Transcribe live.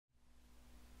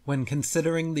When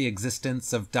considering the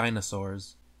existence of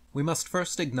dinosaurs, we must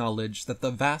first acknowledge that the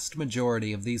vast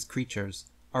majority of these creatures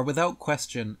are without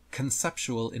question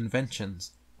conceptual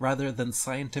inventions rather than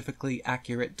scientifically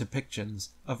accurate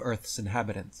depictions of Earth's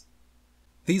inhabitants.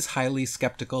 These highly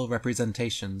skeptical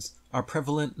representations are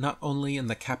prevalent not only in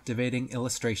the captivating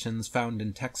illustrations found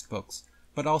in textbooks,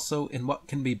 but also in what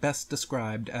can be best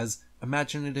described as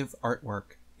imaginative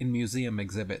artwork in museum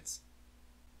exhibits.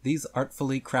 These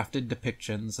artfully crafted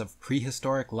depictions of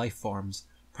prehistoric life forms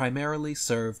primarily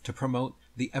serve to promote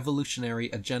the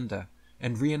evolutionary agenda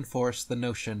and reinforce the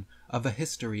notion of a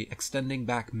history extending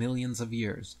back millions of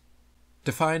years.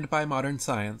 Defined by modern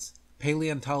science,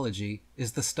 paleontology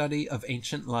is the study of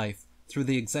ancient life through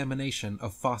the examination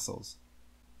of fossils.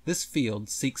 This field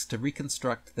seeks to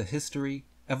reconstruct the history,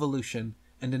 evolution,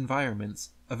 and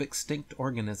environments of extinct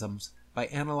organisms by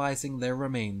analyzing their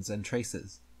remains and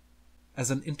traces. As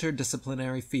an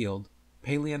interdisciplinary field,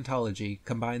 paleontology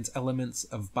combines elements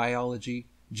of biology,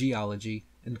 geology,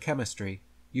 and chemistry,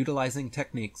 utilizing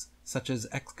techniques such as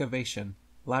excavation,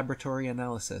 laboratory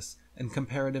analysis, and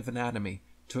comparative anatomy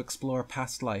to explore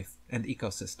past life and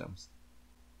ecosystems.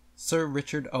 Sir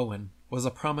Richard Owen was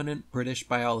a prominent British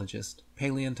biologist,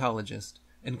 paleontologist,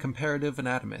 and comparative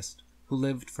anatomist who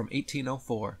lived from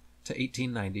 1804 to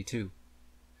 1892.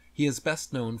 He is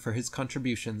best known for his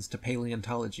contributions to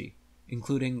paleontology,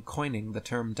 including coining the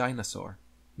term dinosaur,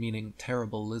 meaning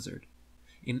terrible lizard,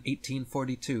 in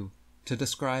 1842 to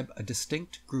describe a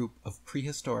distinct group of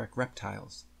prehistoric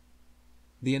reptiles.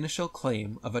 The initial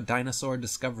claim of a dinosaur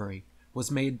discovery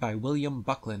was made by William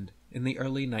Buckland in the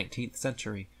early 19th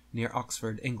century near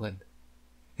Oxford, England.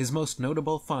 His most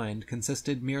notable find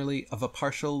consisted merely of a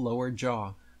partial lower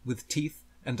jaw with teeth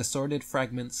and assorted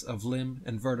fragments of limb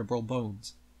and vertebral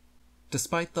bones.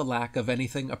 Despite the lack of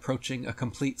anything approaching a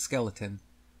complete skeleton,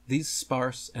 these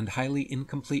sparse and highly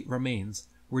incomplete remains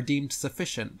were deemed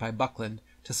sufficient by Buckland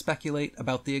to speculate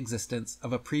about the existence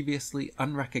of a previously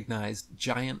unrecognized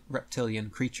giant reptilian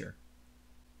creature.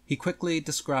 He quickly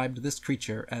described this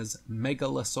creature as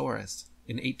Megalosaurus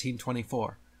in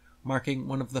 1824, marking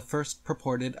one of the first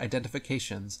purported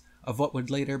identifications of what would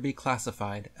later be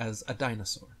classified as a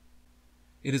dinosaur.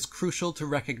 It is crucial to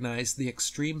recognize the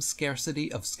extreme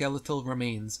scarcity of skeletal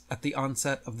remains at the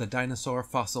onset of the dinosaur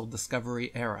fossil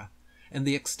discovery era, and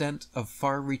the extent of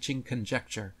far-reaching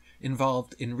conjecture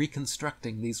involved in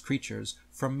reconstructing these creatures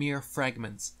from mere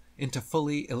fragments into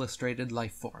fully illustrated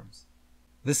life forms.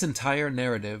 This entire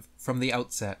narrative, from the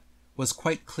outset, was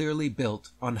quite clearly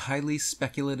built on highly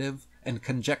speculative and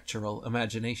conjectural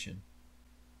imagination.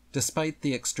 Despite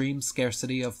the extreme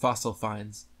scarcity of fossil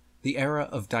finds, the era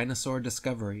of dinosaur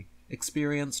discovery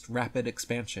experienced rapid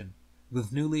expansion,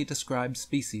 with newly described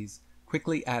species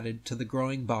quickly added to the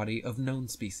growing body of known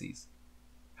species.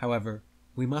 However,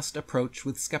 we must approach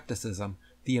with skepticism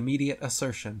the immediate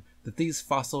assertion that these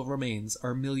fossil remains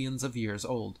are millions of years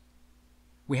old.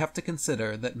 We have to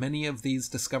consider that many of these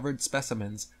discovered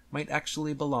specimens might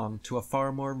actually belong to a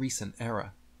far more recent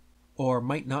era, or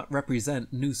might not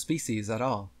represent new species at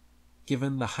all,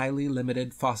 given the highly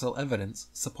limited fossil evidence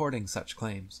supporting such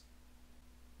claims.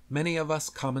 Many of us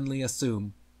commonly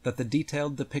assume that the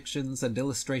detailed depictions and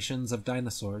illustrations of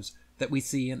dinosaurs that we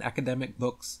see in academic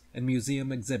books and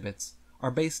museum exhibits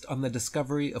are based on the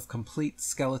discovery of complete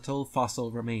skeletal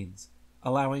fossil remains,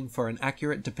 allowing for an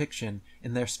accurate depiction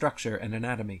in their structure and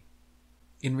anatomy.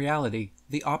 In reality,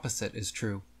 the opposite is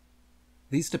true.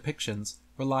 These depictions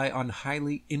rely on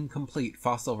highly incomplete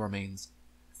fossil remains,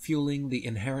 fueling the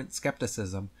inherent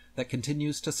skepticism that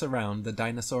continues to surround the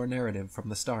dinosaur narrative from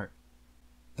the start.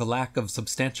 The lack of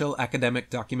substantial academic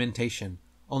documentation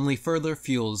only further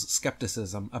fuels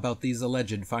skepticism about these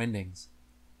alleged findings.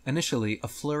 Initially, a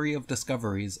flurry of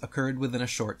discoveries occurred within a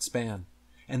short span,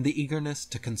 and the eagerness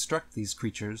to construct these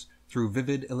creatures through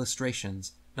vivid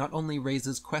illustrations not only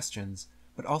raises questions,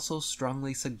 but also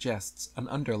strongly suggests an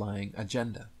underlying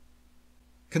agenda.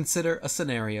 Consider a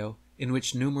scenario in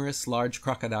which numerous large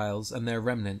crocodiles and their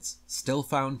remnants, still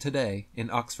found today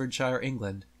in Oxfordshire,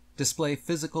 England, display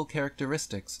physical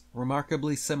characteristics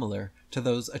remarkably similar to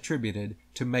those attributed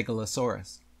to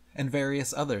Megalosaurus and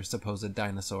various other supposed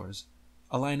dinosaurs,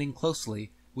 aligning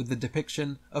closely with the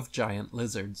depiction of giant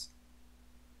lizards.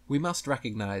 We must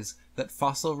recognize that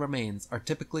fossil remains are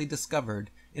typically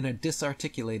discovered in a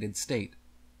disarticulated state,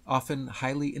 often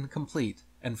highly incomplete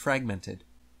and fragmented,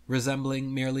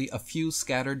 resembling merely a few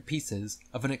scattered pieces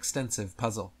of an extensive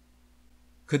puzzle.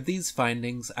 Could these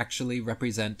findings actually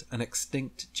represent an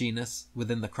extinct genus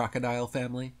within the crocodile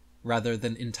family, rather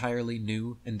than entirely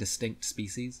new and distinct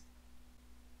species?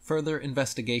 Further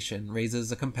investigation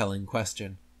raises a compelling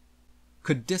question.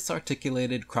 Could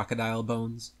disarticulated crocodile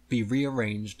bones be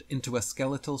rearranged into a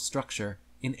skeletal structure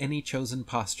in any chosen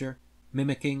posture,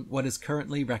 mimicking what is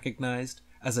currently recognized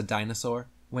as a dinosaur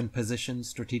when positioned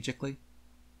strategically?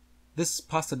 This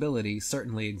possibility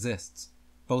certainly exists,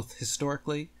 both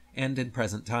historically and in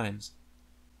present times.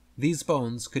 These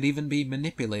bones could even be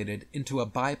manipulated into a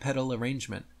bipedal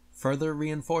arrangement, further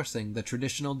reinforcing the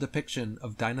traditional depiction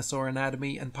of dinosaur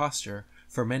anatomy and posture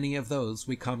for many of those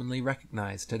we commonly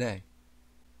recognize today.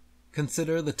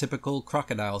 Consider the typical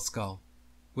crocodile skull,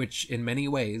 which in many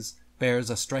ways bears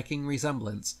a striking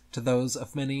resemblance to those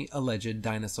of many alleged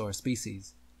dinosaur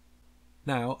species.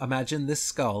 Now imagine this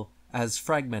skull as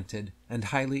fragmented and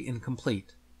highly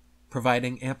incomplete,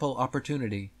 providing ample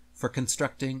opportunity for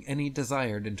constructing any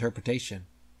desired interpretation,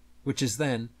 which is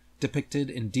then depicted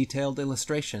in detailed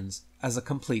illustrations as a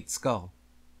complete skull.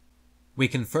 We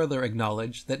can further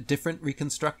acknowledge that different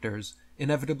reconstructors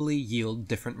inevitably yield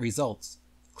different results,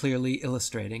 clearly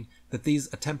illustrating that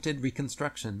these attempted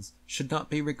reconstructions should not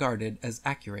be regarded as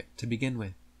accurate to begin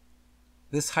with.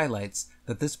 This highlights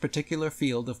that this particular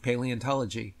field of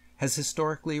paleontology has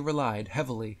historically relied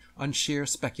heavily on sheer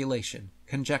speculation,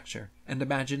 conjecture, and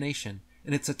imagination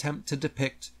in its attempt to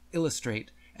depict,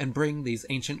 illustrate, and bring these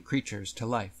ancient creatures to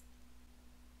life.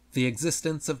 The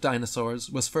existence of dinosaurs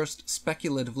was first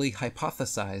speculatively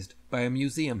hypothesized by a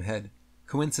museum head,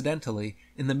 coincidentally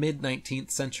in the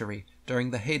mid-19th century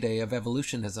during the heyday of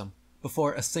evolutionism,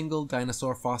 before a single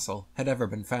dinosaur fossil had ever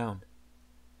been found.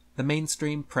 The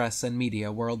mainstream press and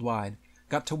media worldwide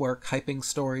got to work hyping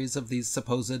stories of these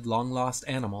supposed long-lost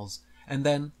animals, and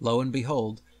then, lo and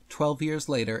behold, 12 years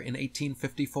later in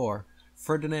 1854,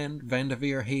 Ferdinand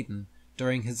Vanderveer Hayden,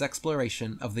 during his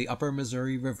exploration of the upper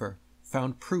Missouri River,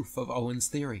 found proof of Owen's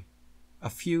theory. A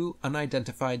few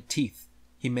unidentified teeth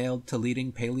he mailed to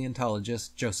leading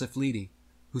paleontologist Joseph Leidy,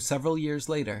 who several years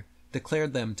later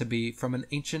declared them to be from an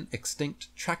ancient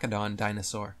extinct trachodon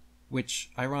dinosaur,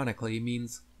 which, ironically,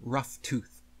 means rough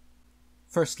tooth.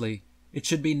 Firstly, it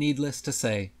should be needless to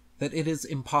say that it is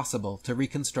impossible to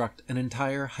reconstruct an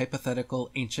entire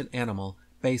hypothetical ancient animal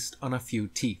based on a few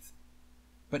teeth.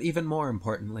 But even more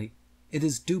importantly, it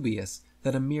is dubious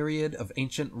that a myriad of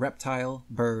ancient reptile,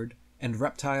 bird, and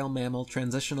reptile-mammal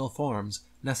transitional forms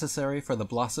necessary for the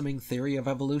blossoming theory of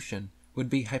evolution would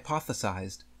be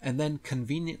hypothesized and then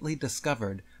conveniently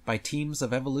discovered by teams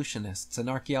of evolutionists and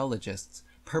archaeologists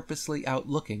purposely out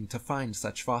looking to find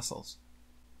such fossils.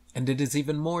 And it is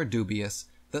even more dubious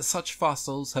that such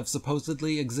fossils have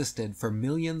supposedly existed for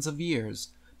millions of years,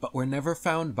 but were never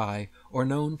found by or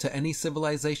known to any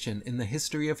civilization in the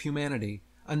history of humanity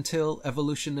until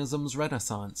evolutionism's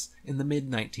renaissance in the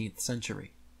mid-19th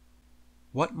century.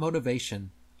 What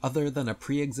motivation, other than a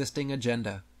pre-existing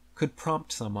agenda, could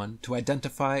prompt someone to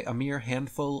identify a mere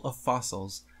handful of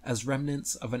fossils as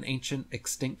remnants of an ancient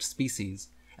extinct species,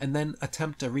 and then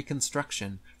attempt a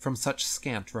reconstruction from such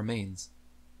scant remains?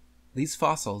 These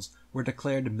fossils were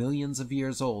declared millions of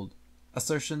years old,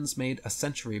 assertions made a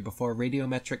century before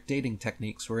radiometric dating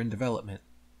techniques were in development.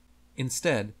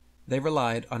 Instead, they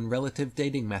relied on relative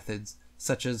dating methods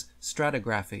such as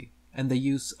stratigraphy and the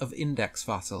use of index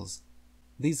fossils.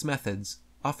 These methods,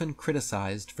 often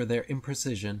criticized for their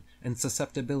imprecision and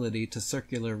susceptibility to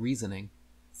circular reasoning,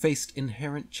 faced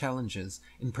inherent challenges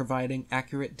in providing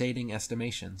accurate dating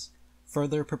estimations,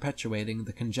 further perpetuating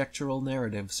the conjectural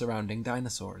narrative surrounding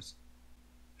dinosaurs.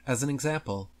 As an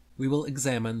example, we will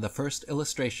examine the first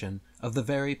illustration of the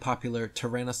very popular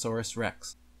Tyrannosaurus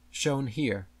rex, shown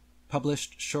here,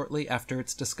 published shortly after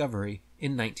its discovery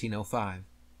in 1905.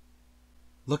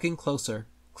 Looking closer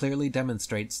clearly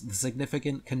demonstrates the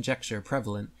significant conjecture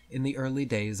prevalent in the early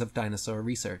days of dinosaur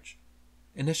research.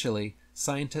 Initially,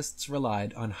 scientists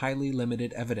relied on highly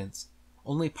limited evidence,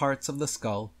 only parts of the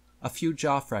skull, a few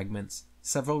jaw fragments,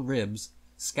 several ribs,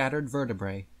 scattered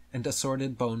vertebrae, and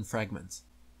assorted bone fragments.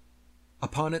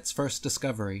 Upon its first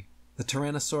discovery, the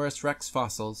Tyrannosaurus rex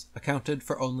fossils accounted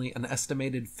for only an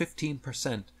estimated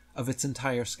 15% of its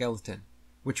entire skeleton,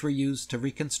 which were used to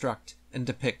reconstruct and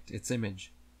depict its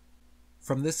image.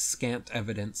 From this scant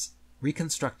evidence,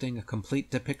 reconstructing a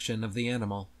complete depiction of the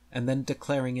animal and then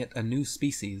declaring it a new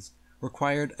species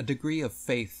required a degree of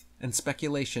faith and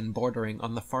speculation bordering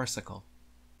on the farcical.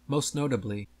 Most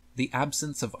notably, the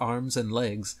absence of arms and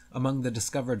legs among the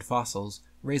discovered fossils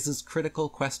raises critical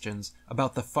questions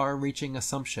about the far-reaching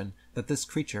assumption that this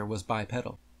creature was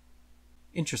bipedal.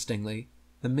 Interestingly,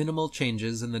 the minimal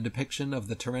changes in the depiction of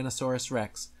the Tyrannosaurus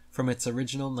rex from its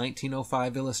original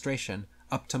 1905 illustration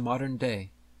up to modern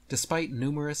day, despite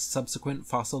numerous subsequent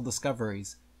fossil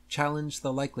discoveries, challenge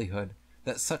the likelihood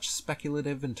that such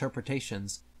speculative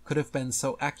interpretations could have been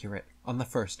so accurate on the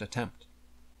first attempt.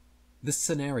 This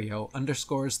scenario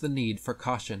underscores the need for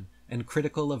caution and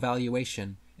critical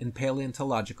evaluation in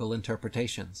paleontological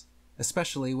interpretations,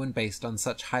 especially when based on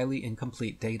such highly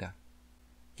incomplete data.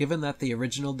 Given that the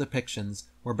original depictions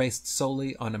were based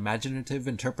solely on imaginative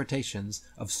interpretations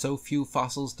of so few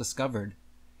fossils discovered,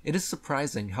 it is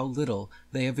surprising how little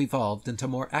they have evolved into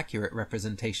more accurate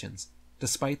representations,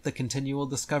 despite the continual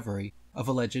discovery of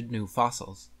alleged new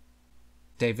fossils.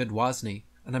 David Wozni,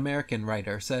 an American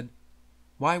writer, said,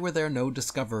 "Why were there no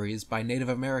discoveries by Native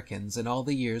Americans in all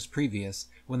the years previous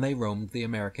when they roamed the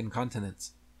American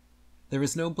continents? There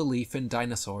is no belief in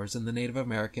dinosaurs in the Native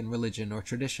American religion or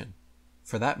tradition.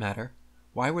 For that matter,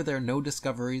 why were there no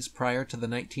discoveries prior to the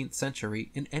 19th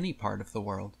century in any part of the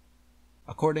world?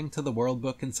 According to the World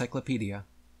Book Encyclopedia,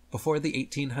 before the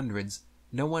 1800s,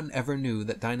 no one ever knew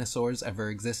that dinosaurs ever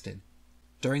existed.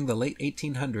 During the late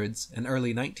 1800s and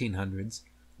early 1900s,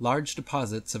 large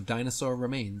deposits of dinosaur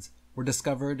remains were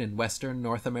discovered in western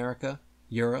North America,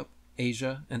 Europe,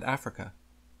 Asia, and Africa.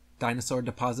 Dinosaur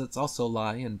deposits also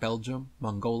lie in Belgium,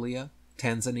 Mongolia,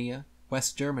 Tanzania,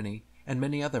 West Germany, and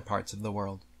many other parts of the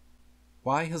world.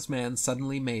 Why has man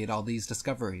suddenly made all these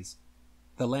discoveries?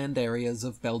 The land areas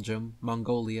of Belgium,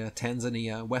 Mongolia,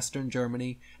 Tanzania, Western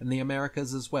Germany, and the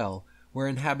Americas as well were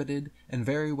inhabited and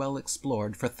very well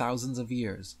explored for thousands of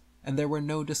years, and there were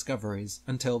no discoveries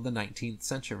until the 19th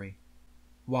century.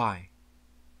 Why?"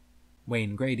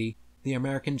 Wayne Grady, the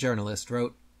American journalist,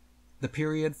 wrote, "The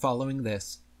period following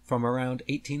this, from around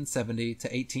 1870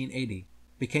 to 1880,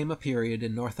 became a period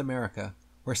in North America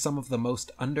where some of the most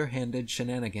underhanded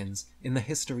shenanigans in the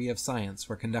history of science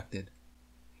were conducted.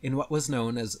 In what was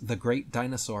known as the Great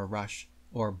Dinosaur Rush,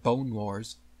 or Bone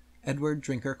Wars, Edward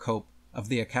Drinker Cope of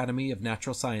the Academy of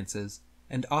Natural Sciences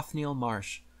and Othniel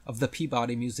Marsh of the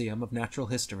Peabody Museum of Natural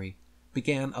History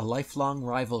began a lifelong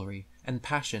rivalry and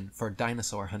passion for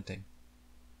dinosaur hunting.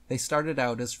 They started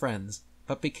out as friends,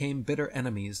 but became bitter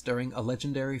enemies during a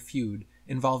legendary feud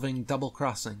involving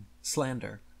double-crossing,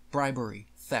 slander, bribery,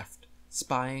 theft,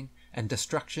 spying, and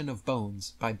destruction of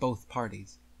bones by both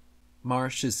parties.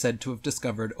 Marsh is said to have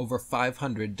discovered over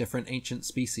 500 different ancient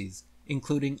species,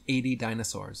 including 80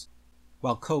 dinosaurs,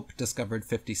 while Cope discovered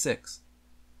 56.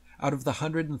 Out of the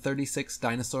 136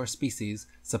 dinosaur species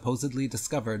supposedly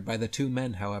discovered by the two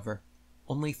men, however,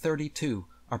 only 32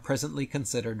 are presently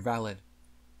considered valid.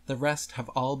 The rest have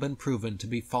all been proven to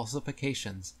be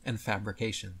falsifications and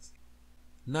fabrications.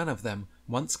 None of them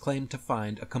once claimed to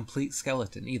find a complete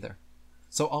skeleton either,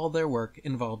 so all their work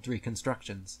involved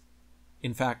reconstructions.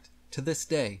 In fact, to this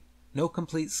day, no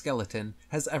complete skeleton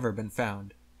has ever been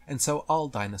found, and so all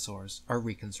dinosaurs are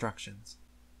reconstructions.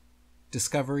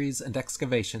 Discoveries and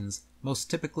excavations most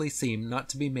typically seem not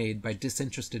to be made by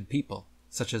disinterested people,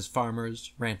 such as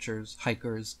farmers, ranchers,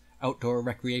 hikers, outdoor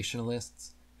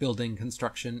recreationalists, building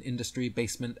construction industry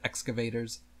basement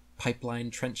excavators,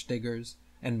 pipeline trench diggers,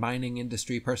 and mining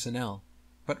industry personnel,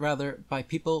 but rather by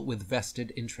people with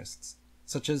vested interests,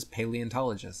 such as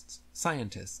paleontologists,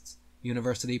 scientists,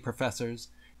 university professors,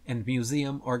 and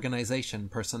museum organization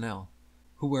personnel,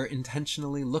 who were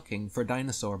intentionally looking for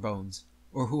dinosaur bones,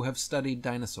 or who have studied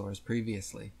dinosaurs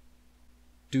previously.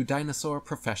 Do dinosaur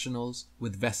professionals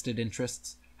with vested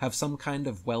interests have some kind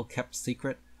of well-kept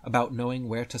secret about knowing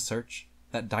where to search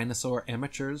that dinosaur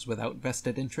amateurs without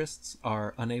vested interests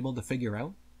are unable to figure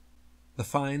out? The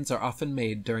finds are often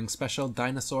made during special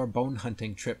dinosaur bone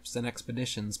hunting trips and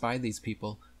expeditions by these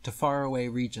people to faraway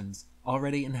regions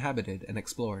already inhabited and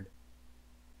explored.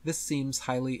 This seems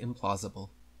highly implausible.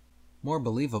 More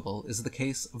believable is the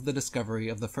case of the discovery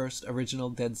of the first original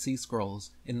Dead Sea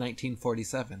Scrolls in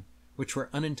 1947, which were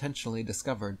unintentionally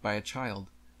discovered by a child,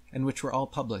 and which were all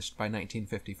published by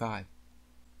 1955.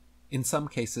 In some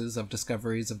cases of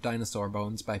discoveries of dinosaur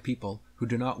bones by people who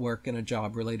do not work in a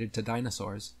job related to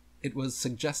dinosaurs, it was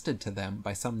suggested to them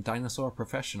by some dinosaur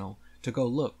professional to go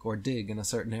look or dig in a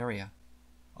certain area.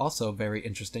 Also very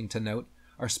interesting to note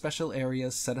are special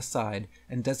areas set aside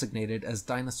and designated as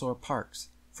dinosaur parks,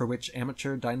 for which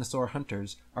amateur dinosaur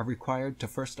hunters are required to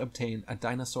first obtain a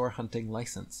dinosaur hunting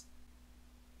license.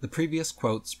 The previous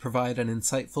quotes provide an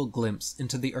insightful glimpse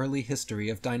into the early history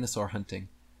of dinosaur hunting,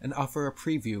 and offer a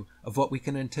preview of what we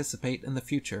can anticipate in the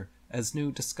future as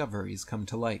new discoveries come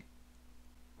to light.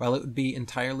 While it would be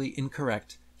entirely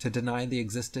incorrect to deny the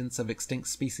existence of extinct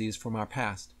species from our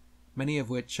past, many of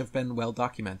which have been well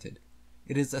documented,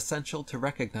 it is essential to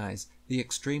recognize the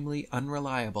extremely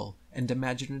unreliable and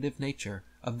imaginative nature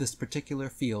of this particular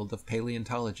field of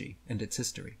paleontology and its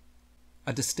history.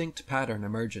 A distinct pattern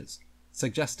emerges,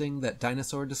 suggesting that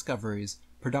dinosaur discoveries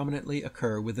predominantly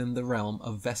occur within the realm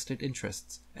of vested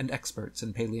interests and experts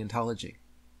in paleontology.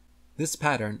 This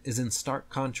pattern is in stark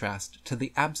contrast to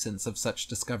the absence of such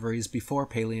discoveries before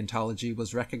paleontology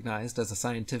was recognized as a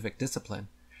scientific discipline,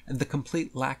 and the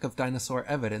complete lack of dinosaur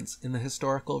evidence in the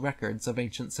historical records of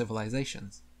ancient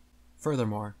civilizations.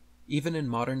 Furthermore, even in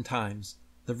modern times,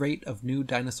 the rate of new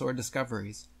dinosaur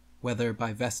discoveries, whether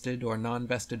by vested or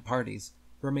non-vested parties,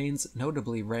 remains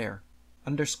notably rare,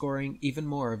 underscoring even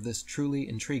more of this truly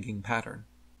intriguing pattern.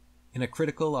 In a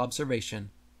critical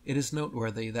observation, it is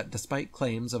noteworthy that despite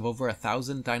claims of over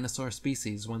 1,000 dinosaur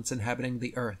species once inhabiting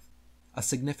the Earth, a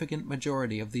significant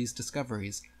majority of these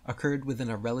discoveries occurred within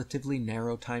a relatively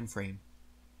narrow time frame.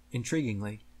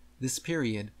 Intriguingly, this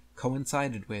period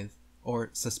coincided with, or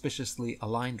suspiciously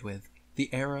aligned with,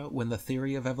 the era when the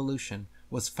theory of evolution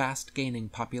was fast gaining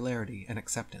popularity and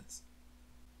acceptance.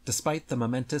 Despite the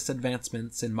momentous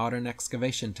advancements in modern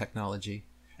excavation technology,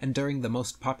 and during the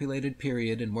most populated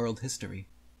period in world history,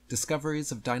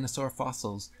 discoveries of dinosaur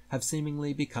fossils have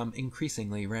seemingly become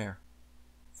increasingly rare.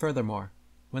 Furthermore,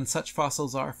 when such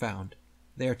fossils are found,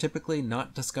 they are typically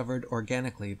not discovered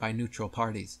organically by neutral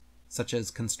parties, such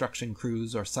as construction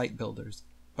crews or site builders,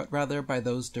 but rather by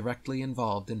those directly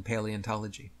involved in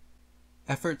paleontology.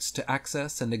 Efforts to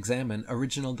access and examine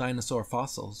original dinosaur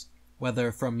fossils,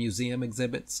 whether from museum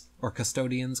exhibits or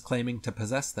custodians claiming to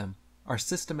possess them, are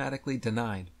systematically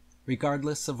denied,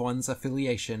 regardless of one's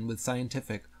affiliation with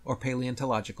scientific or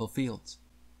paleontological fields.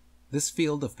 This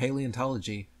field of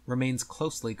paleontology remains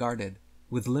closely guarded,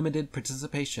 with limited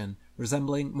participation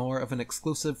resembling more of an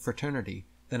exclusive fraternity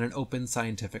than an open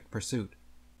scientific pursuit.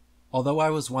 Although I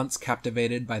was once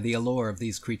captivated by the allure of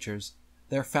these creatures,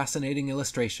 their fascinating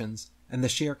illustrations, and the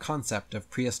sheer concept of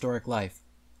prehistoric life,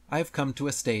 I have come to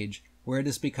a stage where it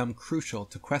has become crucial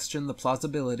to question the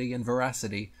plausibility and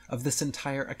veracity of this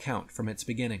entire account from its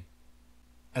beginning.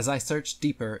 As I searched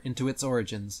deeper into its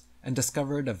origins and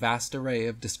discovered a vast array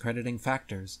of discrediting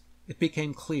factors, it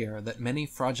became clear that many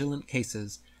fraudulent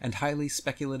cases and highly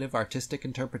speculative artistic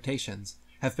interpretations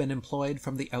have been employed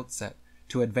from the outset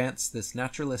to advance this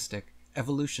naturalistic,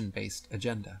 evolution-based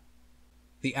agenda.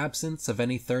 The absence of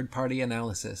any third-party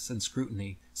analysis and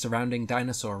scrutiny surrounding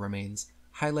dinosaur remains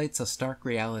highlights a stark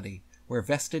reality where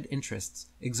vested interests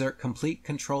exert complete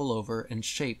control over and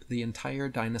shape the entire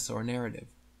dinosaur narrative.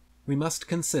 We must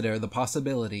consider the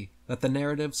possibility that the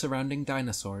narrative surrounding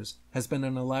dinosaurs has been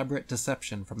an elaborate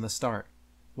deception from the start,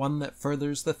 one that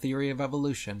furthers the theory of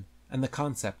evolution and the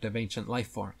concept of ancient life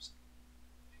forms.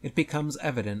 It becomes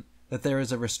evident that there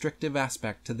is a restrictive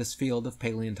aspect to this field of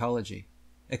paleontology,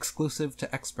 exclusive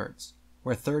to experts,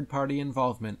 where third-party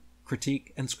involvement,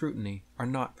 critique, and scrutiny are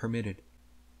not permitted.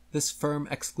 This firm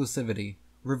exclusivity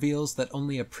reveals that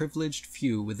only a privileged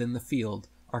few within the field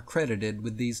are credited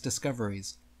with these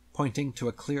discoveries, pointing to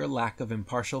a clear lack of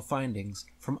impartial findings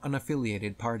from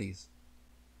unaffiliated parties.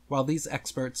 While these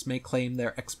experts may claim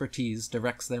their expertise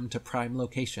directs them to prime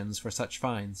locations for such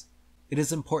finds, it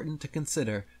is important to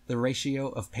consider the ratio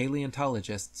of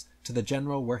paleontologists to the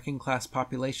general working-class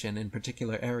population in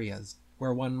particular areas,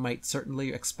 where one might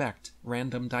certainly expect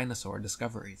random dinosaur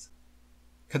discoveries.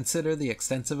 Consider the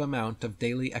extensive amount of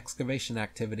daily excavation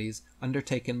activities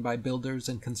undertaken by builders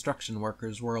and construction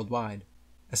workers worldwide,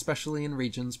 especially in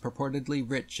regions purportedly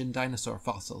rich in dinosaur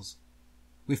fossils.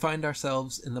 We find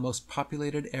ourselves in the most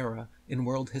populated era in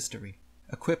world history,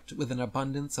 equipped with an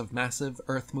abundance of massive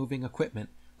earth-moving equipment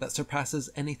that surpasses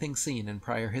anything seen in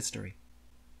prior history.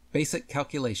 Basic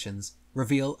calculations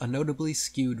reveal a notably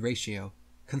skewed ratio,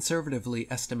 conservatively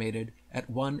estimated at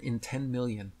 1 in 10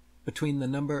 million, between the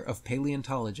number of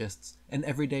paleontologists and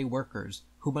everyday workers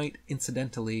who might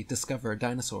incidentally discover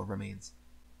dinosaur remains.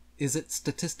 Is it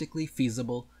statistically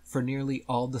feasible for nearly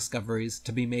all discoveries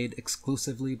to be made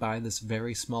exclusively by this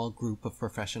very small group of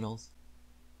professionals?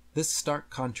 This stark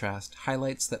contrast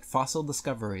highlights that fossil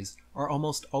discoveries are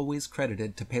almost always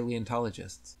credited to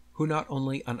paleontologists, who not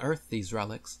only unearth these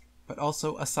relics, but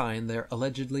also assign their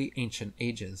allegedly ancient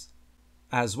ages.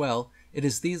 As well, it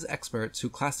is these experts who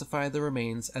classify the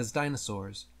remains as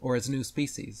dinosaurs or as new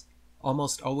species,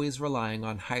 almost always relying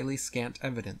on highly scant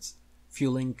evidence,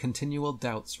 fueling continual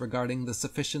doubts regarding the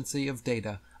sufficiency of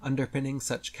data underpinning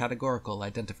such categorical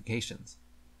identifications.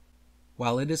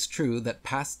 While it is true that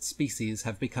past species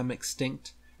have become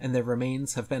extinct and their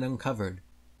remains have been uncovered,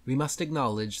 we must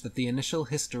acknowledge that the initial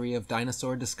history of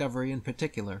dinosaur discovery in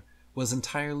particular was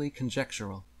entirely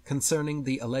conjectural, concerning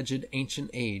the alleged ancient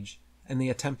age and the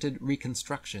attempted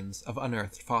reconstructions of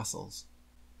unearthed fossils.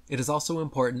 It is also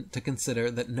important to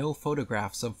consider that no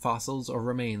photographs of fossils or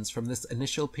remains from this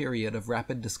initial period of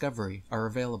rapid discovery are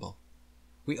available.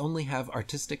 We only have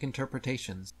artistic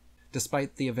interpretations,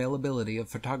 despite the availability of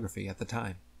photography at the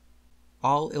time.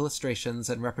 All illustrations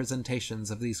and representations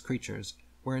of these creatures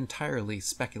were entirely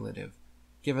speculative,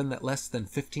 given that less than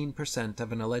 15%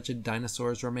 of an alleged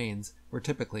dinosaur's remains were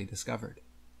typically discovered.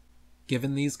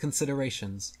 Given these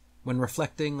considerations, when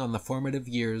reflecting on the formative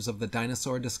years of the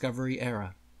dinosaur discovery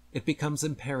era, it becomes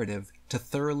imperative to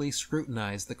thoroughly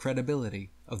scrutinize the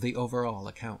credibility of the overall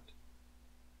account.